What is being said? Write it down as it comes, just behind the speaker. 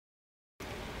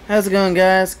How's it going,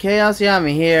 guys? Chaos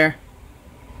Yami here.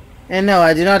 And no,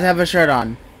 I do not have a shirt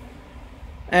on.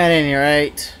 At any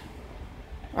rate,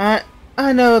 I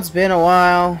know it's been a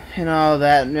while and all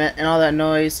that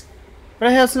noise, but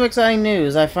I have some exciting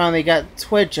news. I finally got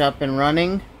Twitch up and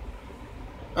running.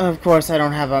 Of course, I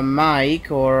don't have a mic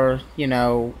or,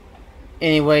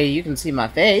 any way you can see my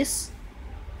face.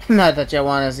 Not that you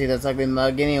want to see this ugly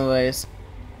mug anyways.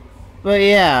 But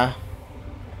yeah,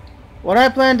 what I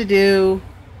plan to do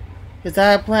is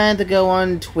I plan to go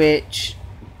on Twitch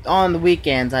on the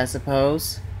weekends, I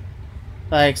suppose,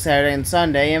 like Saturday and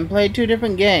Sunday, and play 2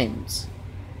 different games.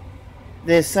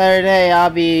 This Saturday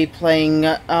I'll be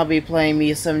playing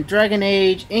me some Dragon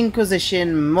Age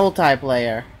Inquisition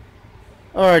multiplayer,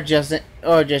 or just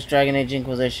Dragon Age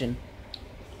Inquisition,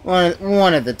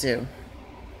 one of the two.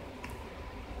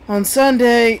 On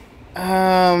Sunday,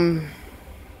 on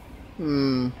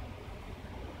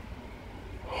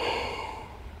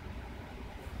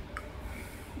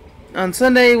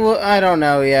Sunday, well, I don't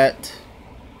know yet.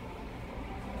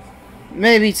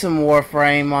 Maybe some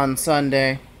Warframe on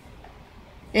Sunday.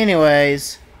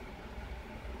 Anyways,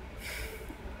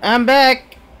 I'm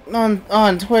back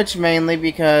on Twitch mainly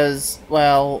because,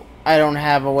 well, I don't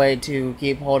have a way to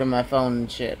keep holding my phone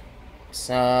and shit.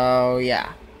 So,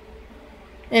 yeah.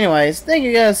 Anyways, thank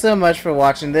you guys so much for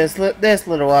watching this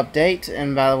little update.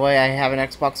 And by the way, I have an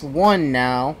Xbox One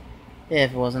now,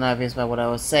 if it wasn't obvious by what I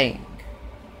was saying.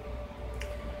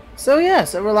 So yeah,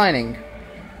 Silver Lining.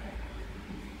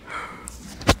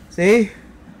 See?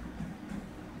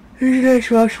 Here's an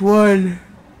Xbox One.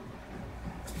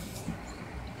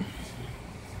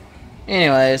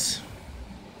 Anyways.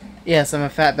 Yes, I'm a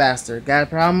fat bastard. Got a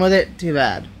problem with it? Too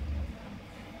bad.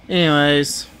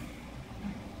 Anyways.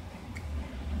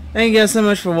 Thank you guys so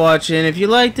much for watching. If you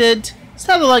liked it,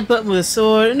 stab the like button with a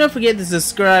sword. And don't forget to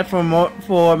subscribe for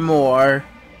more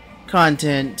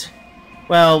content.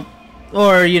 Well,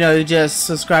 or, just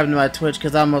subscribe to my Twitch,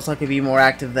 because I'll most likely be more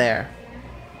active there.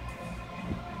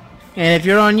 And if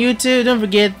you're on YouTube, don't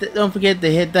forget to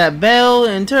hit that bell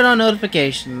and turn on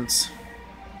notifications.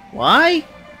 Why?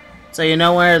 So you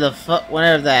know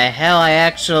whenever the hell I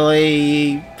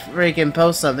actually freaking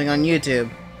post something on YouTube.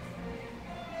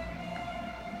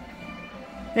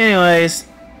 Anyways,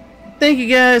 thank you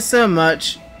guys so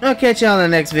much. I'll catch you on the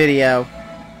next video.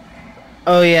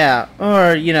 Oh yeah,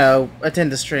 or,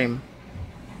 attend the stream.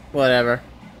 Whatever.